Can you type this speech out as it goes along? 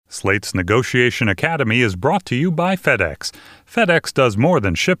Slate's Negotiation Academy is brought to you by FedEx. FedEx does more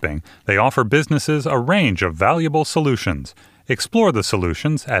than shipping. They offer businesses a range of valuable solutions. Explore the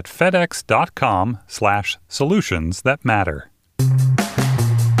solutions at fedex.com/solutions that matter.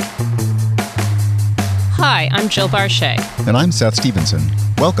 Hi, I'm Jill Barshay. And I'm Seth Stevenson.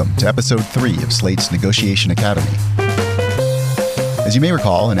 Welcome to Episode 3 of Slate's Negotiation Academy. As you may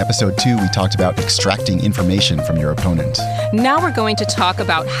recall, in Episode 2, we talked about extracting information from your opponent. Now we're going to talk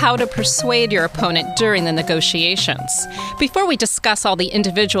about how to persuade your opponent during the negotiations. Before we discuss all the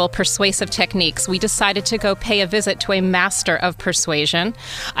individual persuasive techniques, we decided to go pay a visit to a master of persuasion.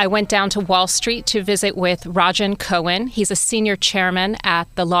 I went down to Wall Street to visit with Rodgin Cohen. He's a senior chairman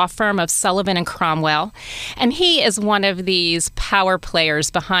at the law firm of Sullivan and Cromwell, and he is one of these power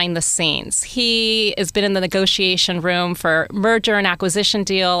players behind the scenes. He has been in the negotiation room for merger and acquisition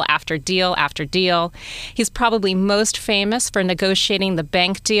deal after deal after deal. He's probably most famous for negotiating the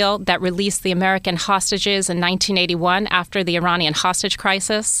bank deal that released the American hostages in 1981 after the Iranian hostage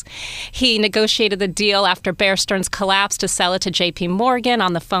crisis. He negotiated the deal after Bear Stearns collapsed to sell it to J.P. Morgan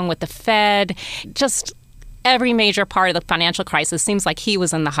on the phone with the Fed. Just every major part of the financial crisis seems like he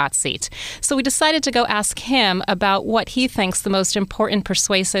was in the hot seat. So we decided to go ask him about what he thinks the most important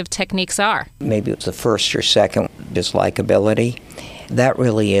persuasive techniques are. Maybe it's the first or second, just likability. That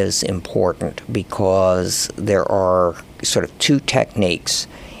really is important because there are sort of two techniques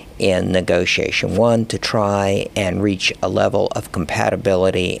in negotiation. One, to try and reach a level of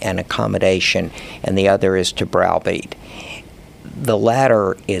compatibility and accommodation, and the other is to browbeat. The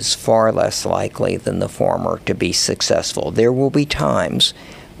latter is far less likely than the former to be successful. There will be times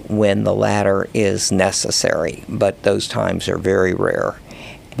when the latter is necessary, but those times are very rare.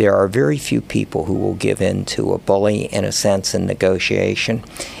 There are very few people who will give in to a bully, in a sense, in negotiation.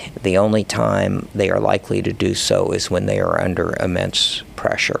 The only time they are likely to do so is when they are under immense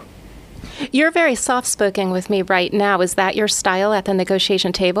pressure. You're very soft-spoken with me right now. Is that your style at the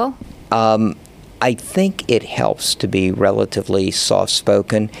negotiation table? I think it helps to be relatively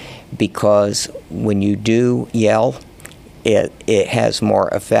soft-spoken because when you do yell, it has more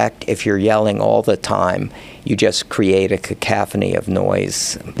effect. If you're yelling all the time, you just create a cacophony of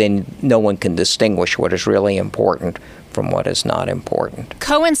noise. Then no one can distinguish what is really important from what is not important.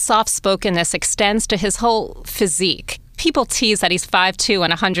 Cohen's soft-spokenness extends to his whole physique. People tease that he's 5'2"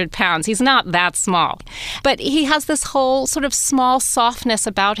 and 100 pounds. He's not that small. But he has this whole sort of small softness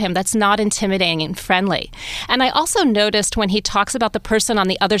about him that's not intimidating and friendly. And I also noticed when he talks about the person on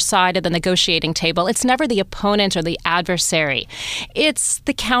the other side of the negotiating table, it's never the opponent or the adversary. It's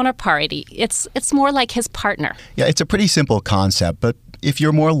the counterparty. It's more like his partner. Yeah, it's a pretty simple concept, but if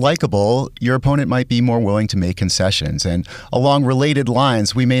you're more likable, your opponent might be more willing to make concessions. And along related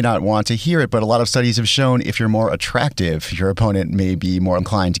lines, we may not want to hear it, but a lot of studies have shown if you're more attractive, your opponent may be more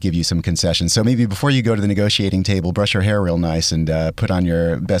inclined to give you some concessions. So maybe before you go to the negotiating table, brush your hair real nice and put on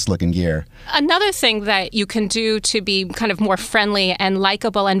your best-looking gear. Another thing that you can do to be kind of more friendly and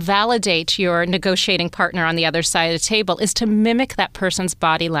likable and validate your negotiating partner on the other side of the table is to mimic that person's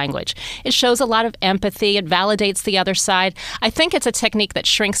body language. It shows a lot of empathy. It validates the other side. I think it's a technique that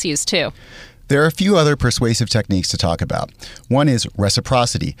shrinks use too. There are a few other persuasive techniques to talk about. One is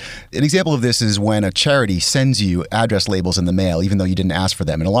reciprocity. An example of this is when a charity sends you address labels in the mail, even though you didn't ask for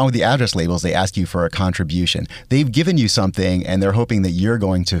them. And along with the address labels, they ask you for a contribution. They've given you something, and they're hoping that you're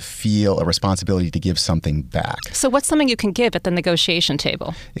going to feel a responsibility to give something back. So what's something you can give at the negotiation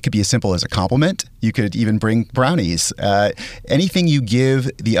table? It could be as simple as a compliment. You could even bring brownies. Anything you give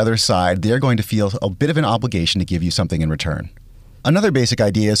the other side, they're going to feel a bit of an obligation to give you something in return. Another basic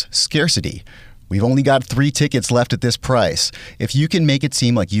idea is scarcity. We've only got 3 tickets left at this price. If you can make it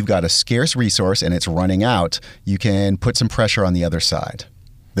seem like you've got a scarce resource and it's running out, you can put some pressure on the other side.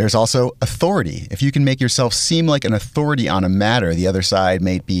 There's also authority. If you can make yourself seem like an authority on a matter, the other side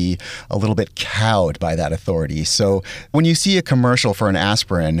may be a little bit cowed by that authority. So when you see a commercial for an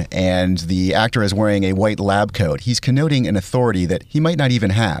aspirin and the actor is wearing a white lab coat, he's connoting an authority that he might not even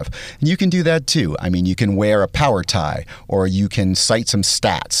have. And you can do that too. I mean, you can wear a power tie, or you can cite some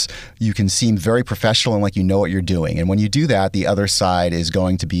stats. You can seem very professional and like you know what you're doing. And when you do that, the other side is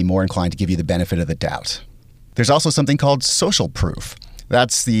going to be more inclined to give you the benefit of the doubt. There's also something called social proof.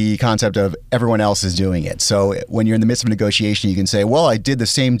 That's the concept of everyone else is doing it. So when you're in the midst of a negotiation, you can say, well, I did the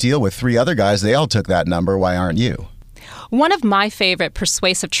same deal with 3 other guys. They all took that number. Why aren't you? One of my favorite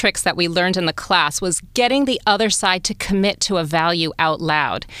persuasive tricks that we learned in the class was getting the other side to commit to a value out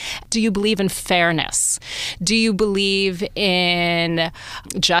loud. Do you believe in fairness? Do you believe in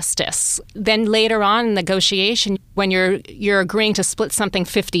justice? Then later on in negotiation, when you're agreeing to split something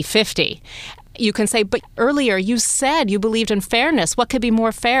 50-50, You can say, but earlier you said you believed in fairness. What could be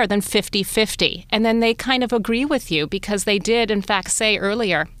more fair than 50-50? And then they kind of agree with you because they did, in fact, say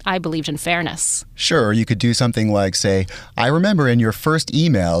earlier, I believed in fairness. Sure, you could do something like say, I remember in your first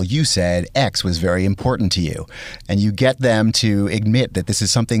email you said X was very important to you. And you get them to admit that this is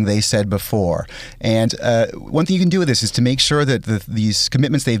something they said before. And one thing you can do with this is to make sure that these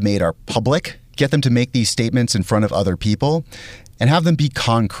commitments they've made are public. Get them to make these statements in front of other people. And have them be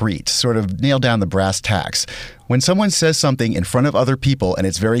concrete, sort of nail down the brass tacks. When someone says something in front of other people and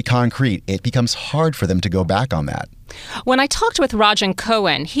it's very concrete, it becomes hard for them to go back on that. When I talked with Rodgin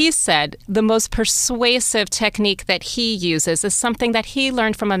Cohen, he said the most persuasive technique that he uses is something that he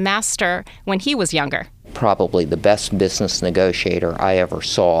learned from a master when he was younger. Probably the best business negotiator I ever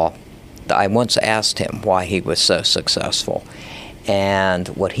saw. I once asked him why he was so successful. And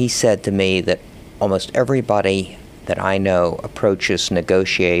what he said to me, that almost everybody that I know approaches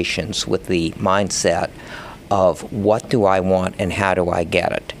negotiations with the mindset of what do I want and how do I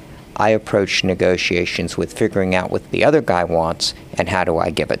get it. I approach negotiations with figuring out what the other guy wants and how do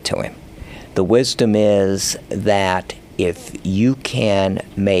I give it to him. The wisdom is that if you can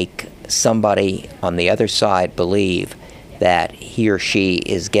make somebody on the other side believe that he or she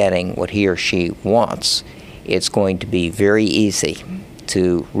is getting what he or she wants, it's going to be very easy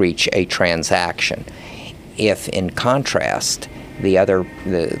to reach a transaction. If, in contrast,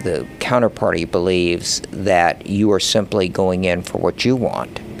 the counterparty believes that you are simply going in for what you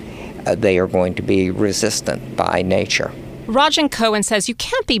want, they are going to be resistant by nature. Rodgin Cohen says you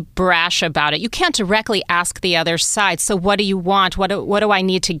can't be brash about it. You can't directly ask the other side, so what do you want? What do I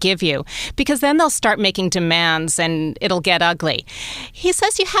need to give you? Because then they'll start making demands and it'll get ugly. He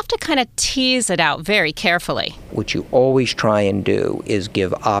says you have to kind of tease it out very carefully. What you always try and do is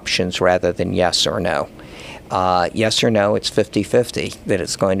give options rather than yes or no. Yes or no, it's 50-50 that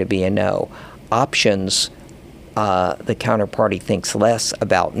it's going to be a no. Options, the counterparty thinks less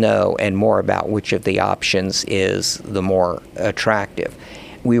about no and more about which of the options is the more attractive.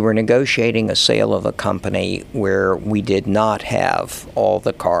 We were negotiating a sale of a company where we did not have all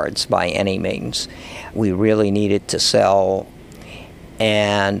the cards by any means. We really needed to sell,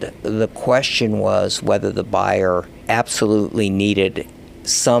 and the question was whether the buyer absolutely needed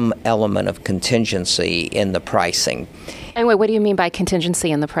some element of contingency in the pricing. And wait, what do you mean by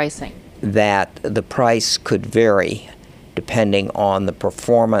contingency in the pricing? That the price could vary depending on the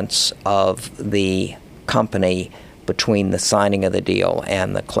performance of the company between the signing of the deal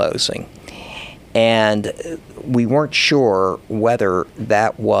and the closing. And we weren't sure whether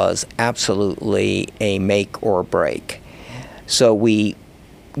that was absolutely a make or break. So we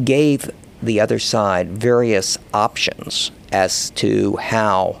gave the other side various options as to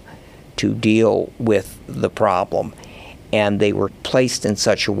how to deal with the problem. And they were placed in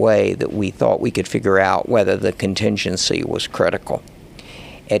such a way that we thought we could figure out whether the contingency was critical.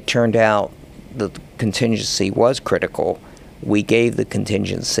 It turned out the contingency was critical. We gave the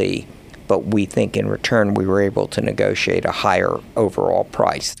contingency, but we think in return we were able to negotiate a higher overall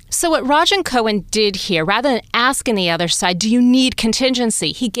price. So what Rodgin Cohen did here, rather than asking the other side, do you need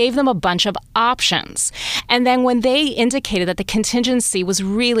contingency? He gave them a bunch of options. And then when they indicated that the contingency was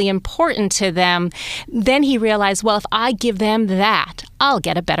really important to them, then he realized, well, if I give them that, I'll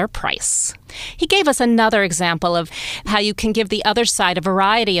get a better price. He gave us another example of how you can give the other side a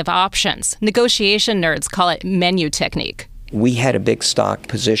variety of options. Negotiation nerds call it menu technique. We had a big stock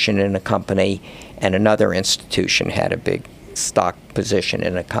position in a company, and another institution had a big stock position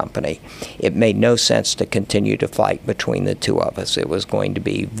in a company. It made no sense to continue to fight between the two of us. It was going to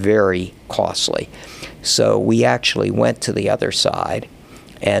be very costly. So we actually went to the other side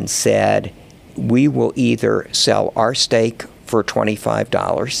and said, we will either sell our stake for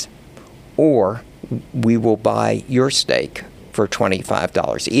 $25 or we will buy your stake for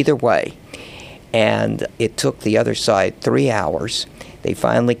 $25. Either way. And it took the other side 3 hours. They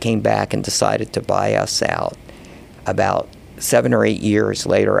finally came back and decided to buy us out. About 7 or 8 years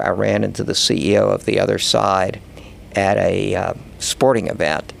later, I ran into the CEO of the other side at a sporting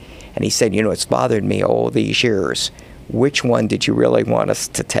event. And he said, you know, it's bothered me all these years. Which one did you really want us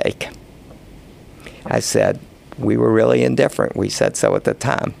to take? I said, we were really indifferent. We said so at the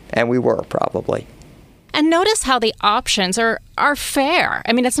time. And we were, probably. And notice how the options are fair.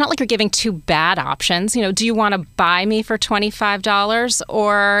 I mean, it's not like you're giving two bad options. You know, do you want to buy me for $25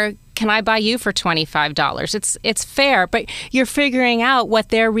 or can I buy you for $25? It's fair, but you're figuring out what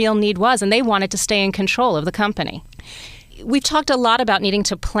their real need was, and they wanted to stay in control of the company. we've talked a lot about needing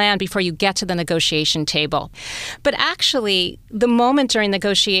to plan before you get to the negotiation table. But actually, the moment during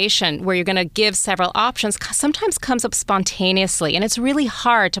negotiation where you're going to give several options sometimes comes up spontaneously, and it's really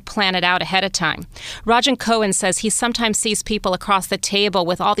hard to plan it out ahead of time. Rodgin Cohen says he sometimes sees people across the table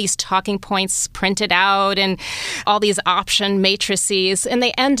with all these talking points printed out and all these option matrices, and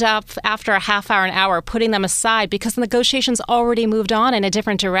they end up, after a half hour, an hour, putting them aside because the negotiation's already moved on in a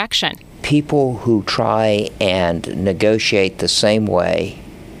different direction. People who try and negotiate the same way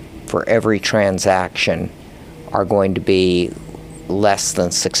for every transaction are going to be less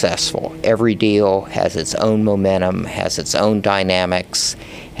than successful. Every deal has its own momentum, has its own dynamics,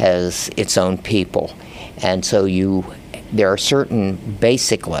 has its own people. And so there are certain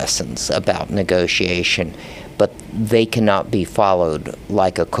basic lessons about negotiation, but they cannot be followed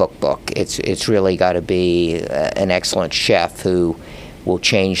like a cookbook. It's really got to be an excellent chef who will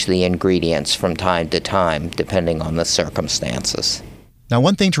change the ingredients from time to time, depending on the circumstances. Now,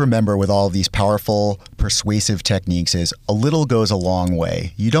 one thing to remember with all of these powerful, persuasive techniques is a little goes a long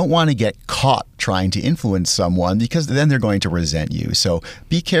way. You don't want to get caught trying to influence someone because then they're going to resent you. So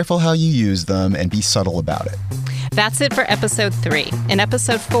be careful how you use them and be subtle about it. That's it for episode 3. In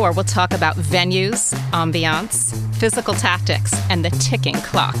episode 4, we'll talk about venues, ambiance, physical tactics, and the ticking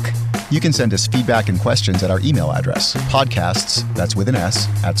clock. You can send us feedback and questions at our email address, podcasts, that's with an S,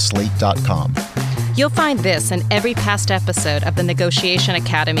 @slate.com. You'll find this and every past episode of the Negotiation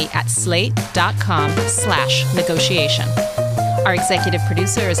Academy at slate.com/negotiation. Our executive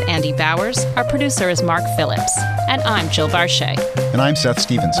producer is Andy Bowers. Our producer is Mark Phillips. And I'm Jill Barshay. And I'm Seth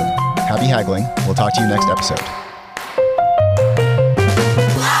Stevenson. Happy haggling. We'll talk to you next episode.